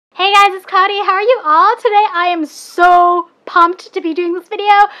guys, it's Cloudy. How are you all? Today I am so pumped to be doing this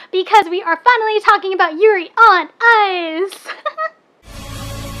video because we are finally talking about Yuri on Ice.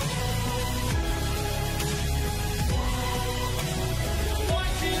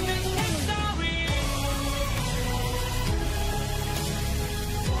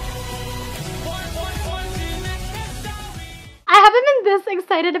 I haven't been this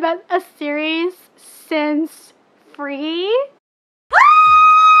excited about a series since Free.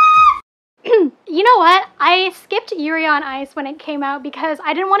 You know what? I skipped Yuri on Ice when it came out because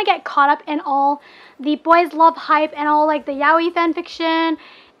I didn't want to get caught up in all the boys love hype and all like the yaoi fanfiction,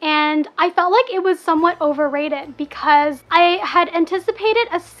 and I felt like it was somewhat overrated because I had anticipated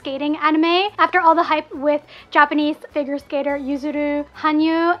a skating anime after all the hype with Japanese figure skater Yuzuru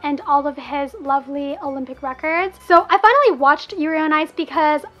Hanyu and all of his lovely Olympic records. So I finally watched Yuri on Ice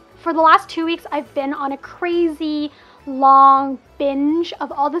because for the last 2 weeks I've been on a crazy long binge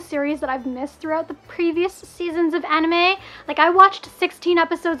of all the series that I've missed throughout the previous seasons of anime. Like, I watched 16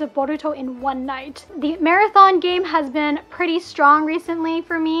 episodes of Boruto in one night. The marathon game has been pretty strong recently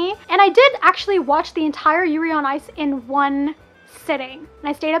for me, and I did actually watch the entire Yuri on Ice in one sitting, and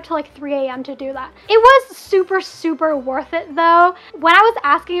I stayed up till like 3 a.m. to do that. It was super worth it though. When I was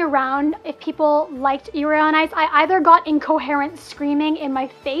asking around if people liked Yuri on Ice, I either got incoherent screaming in my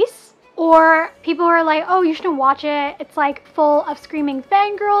face, or people were like, oh, you shouldn't watch it. It's like full of screaming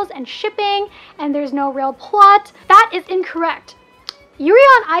fangirls and shipping and there's no real plot. That is incorrect. Yuri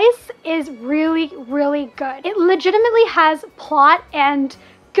on Ice is really good. It legitimately has plot and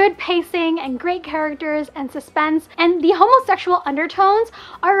good pacing and great characters and suspense, and the homosexual undertones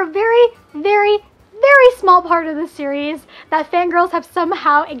are a very small part of the series that fangirls have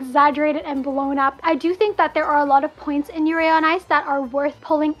somehow exaggerated and blown up. I do think that there are a lot of points in Yuri on Ice that are worth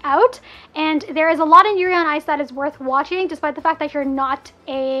pulling out, and there is a lot in Yuri on Ice that is worth watching despite the fact that you're not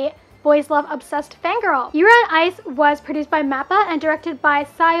a boys love obsessed fangirl. Yuri on Ice was produced by MAPPA and directed by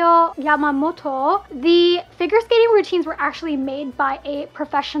Sayo Yamamoto. The figure skating routines were actually made by a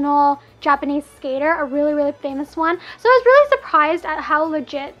professional Japanese skater, a really famous one. So I was really surprised at how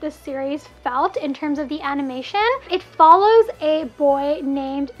legit this series felt in terms of the animation. It follows a boy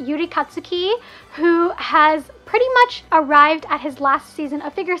named Yuri Katsuki who has pretty much arrived at his last season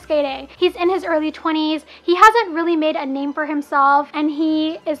of figure skating. He's in his early 20s. He hasn't really made a name for himself, and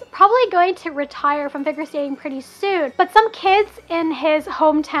he is probably going to retire from figure skating pretty soon. But some kids in his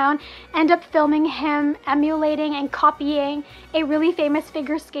hometown end up filming him emulating and copying a really famous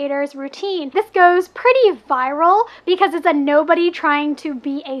figure skater's routine. This goes pretty viral because it's a nobody trying to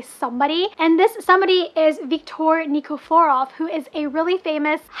be a somebody, and this somebody is Viktor Nikiforov, who is a really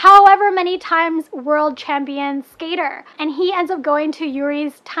famous, however many times world champion skater, and he ends up going to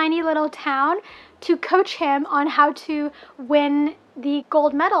Yuri's tiny little town to coach him on how to win the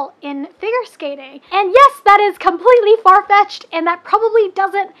gold medal in figure skating. And yes, that is completely far-fetched, and that probably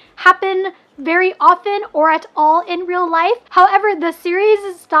doesn't happen very often or at all in real life. However, the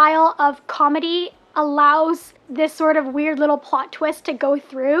series' style of comedy allows this sort of weird little plot twist to go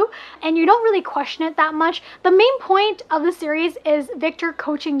through, and you don't really question it that much. The main point of the series is Victor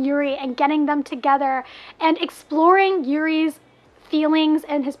coaching Yuri and getting them together and exploring Yuri's feelings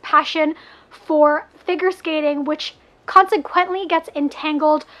and his passion for figure skating, which consequently gets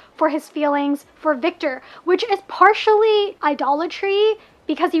entangled for his feelings for Victor, which is partially idolatry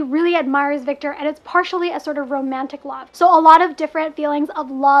because he really admires Victor, and it's partially a sort of romantic love. So a lot of different feelings of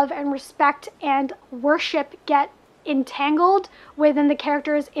love and respect and worship get entangled within the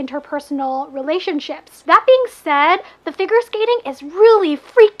characters' interpersonal relationships. That being said, the figure skating is really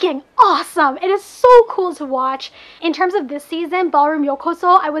freaking awesome. It is so cool to watch. In terms of this season, Ballroom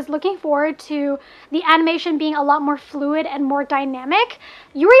Yokoso, I was looking forward to the animation being a lot more fluid and more dynamic.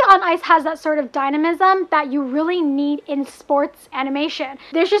 Yuri on Ice has that sort of dynamism that you really need in sports animation.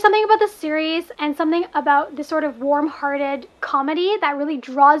 There's just something about the series and something about this sort of warm-hearted comedy that really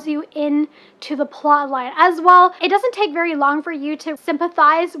draws you into the plot line. As well, it doesn't take very long for you to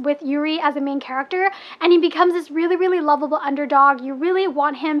sympathize with Yuri as a main character, and he becomes this really lovable underdog. You really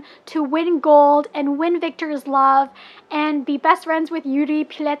want him to win gold and win Victor's love and be best friends with Yuri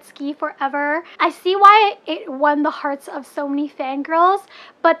Pilecki forever. I see why it won the hearts of so many fangirls,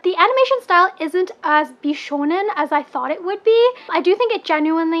 but the animation style isn't as bishonen as I thought it would be. I do think it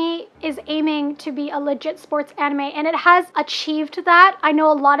genuinely is aiming to be a legit sports anime, and it has achieved that. I know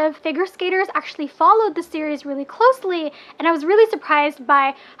a lot of figure skaters actually followed the series really closely, and I was really surprised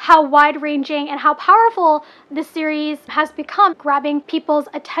by how wide-ranging and how powerful the series has become, grabbing people's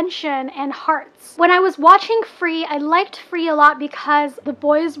attention and hearts. When I was watching Free, I liked Free a lot because the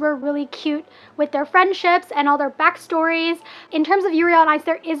boys were really cute with their friendships and all their backstories. In terms of Yuri on Ice,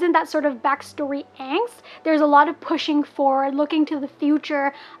 there isn't that sort of backstory angst. There's a lot of pushing forward, looking to the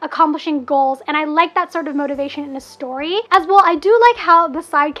future, accomplishing goals, and I like that sort of motivation in a story. As well, I do like how the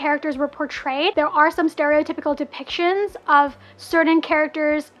side characters were portrayed. There are some stereotypical depictions of certain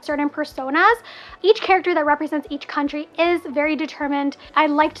characters, certain personas. Each character that represents each country is very determined. I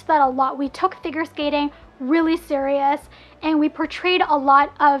liked that a lot. We took figure skating really serious, and we portrayed a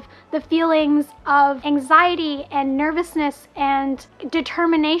lot of the feelings of anxiety and nervousness and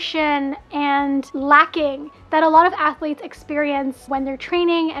determination and lacking that a lot of athletes experience when they're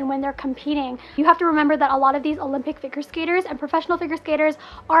training and when they're competing. You have to remember that a lot of these Olympic figure skaters and professional figure skaters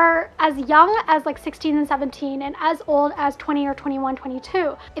are as young as like 16 and 17 and as old as 20 or 21,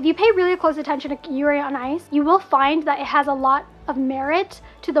 22. If you pay really close attention to Yuri on Ice, you will find that it has a lot of merit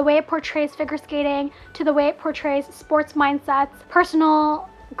to the way it portrays figure skating, to the way it portrays sports mindsets, personal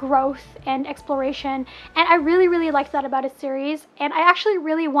growth and exploration, and I really liked that about a series, and I actually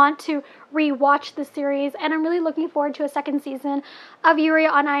really want to rewatch the series, and I'm really looking forward to a second season of Yuri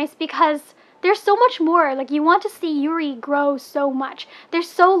on Ice because there's so much more. Like, you want to see Yuri grow so much. There's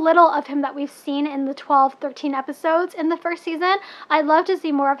so little of him that we've seen in the 12, 13 episodes in the first season. I'd love to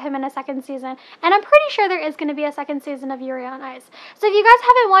see more of him in a second season. And I'm pretty sure there is going to be a second season of Yuri on Ice. So if you guys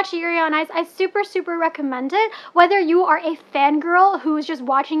haven't watched Yuri on Ice, I super recommend it. Whether you are a fangirl who's just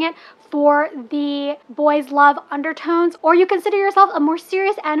watching it for the boys love undertones, or you consider yourself a more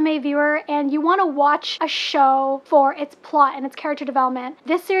serious anime viewer and you want to watch a show for its plot and its character development,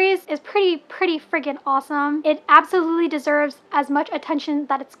 this series is pretty friggin' awesome. It absolutely deserves as much attention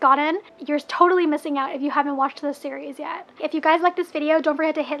that it's gotten. You're totally missing out if you haven't watched the series yet. If you guys like this video, don't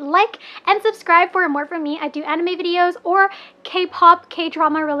forget to hit like and subscribe for more from me. I do anime videos or K-pop,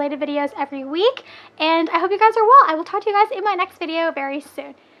 K-drama related videos every week, and I hope you guys are well. I will talk to you guys in my next video very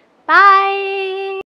soon. Bye!